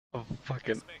of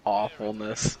fucking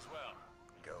awfulness.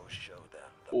 Go show them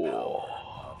the Oh,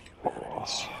 power of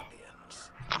humanity's champions.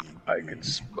 I can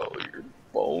smell your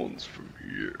bones from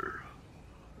here.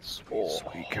 Sweet,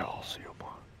 sweet calcium.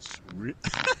 Sweet.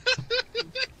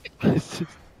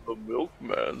 The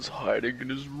milkman's hiding in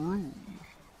his room.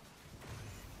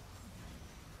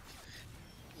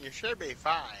 You should be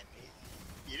fine.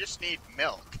 You just need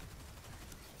milk.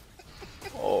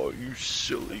 Oh, you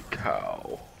silly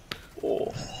cow.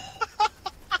 Oh.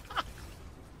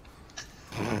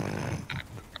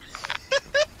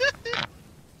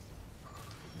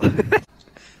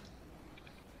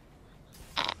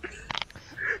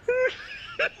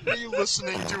 Are you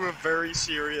listening to a very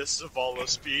serious Zavala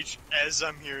speech as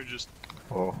I'm here just...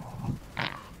 Oh.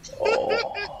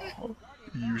 Oh.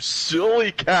 You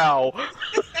silly cow.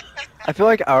 I feel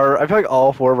like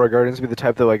all four of our guardians would be the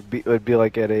type that would be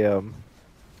like at a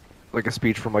like a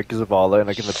speech from like Zavala and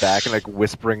like in the back and like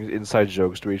whispering inside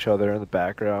jokes to each other in the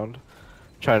background,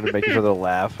 trying to make each other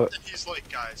laugh. And he's like,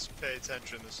 guys, pay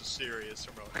attention, this is serious.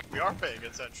 And we're like, we are paying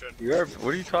attention. You are.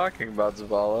 What are you talking about,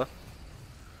 Zavala?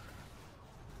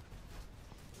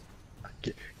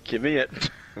 Give me it.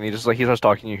 And he starts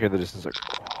talking. You hear the distance like,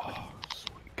 oh,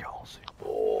 sweet calcium.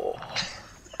 Oh.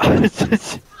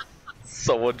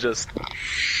 Someone just.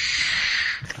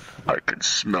 I can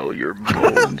smell your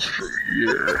bones from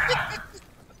here.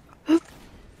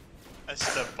 I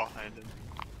step behind him.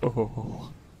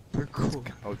 Oh, the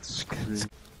crowd screams.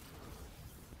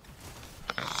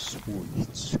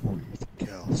 Sweet, sweet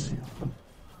calcium.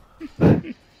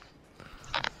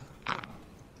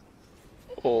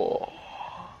 Oh.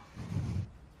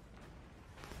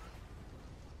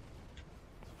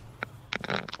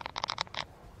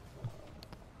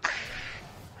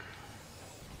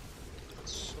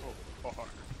 So far.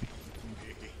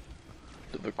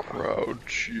 The crowd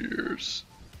cheers.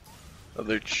 And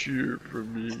they cheer for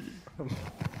me.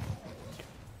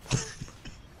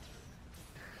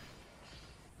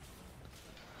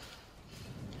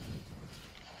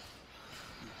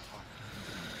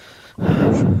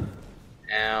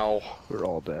 Ow. We're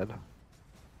all dead.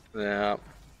 Yeah.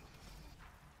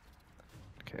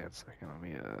 Okay, it's like let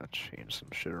me change some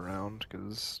shit around,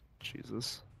 cause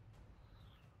Jesus.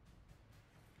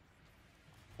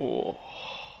 Oh.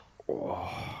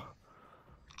 Oh.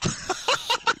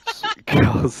 Sweet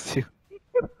calcium.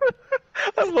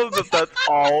 I love that that's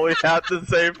all we have to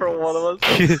say for one of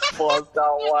us. Just bust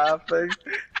out laughing.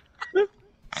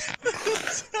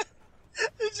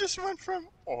 It just went from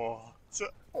oh to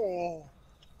oh.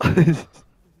 Oh.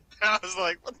 I was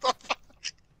like, what the fuck?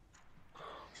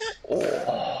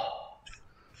 Oh.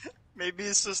 Maybe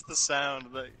it's just the sound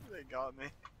that got me.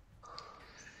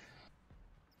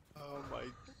 Oh my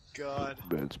god.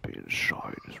 Man's being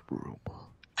shy in his room.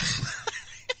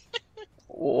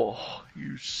 Oh,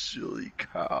 you silly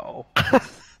cow.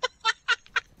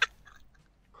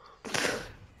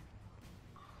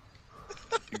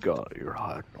 You're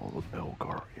hiding all the milk,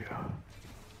 aren't you?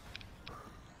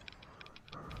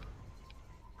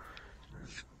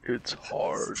 It's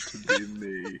hard to be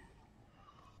me.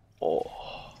 Oh.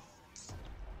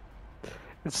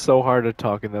 It's so hard to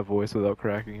talk in that voice without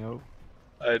cracking up.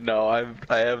 I know, I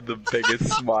have the biggest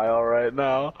smile right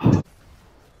now.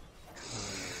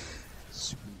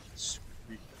 Sweet,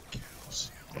 sweet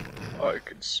calcium. I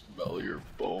can smell your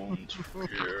bones from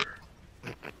here.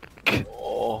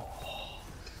 Oh.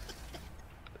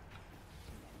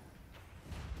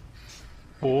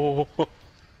 Oh.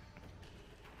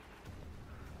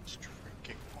 Just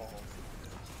drinking all of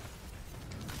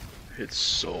It's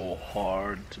so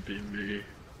hard to be me.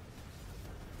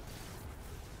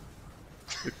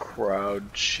 The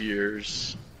crowd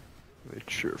cheers. They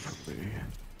cheer for me.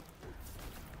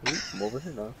 Ooh, I'm over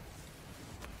here now.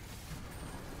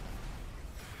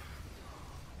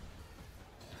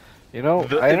 You know,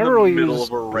 I In never the really middle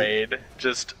used... of a raid,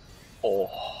 just oh.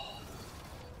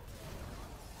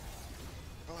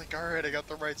 I'm like, alright, I got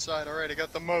the right side, alright, I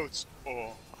got the moats.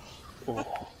 Oh.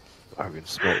 Oh. I can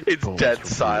smell It's bones dead from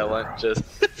silent, here.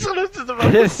 just that's what I was just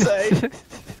about to say.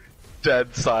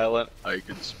 Dead silent. I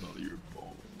can smell your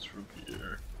bones from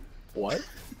here. What?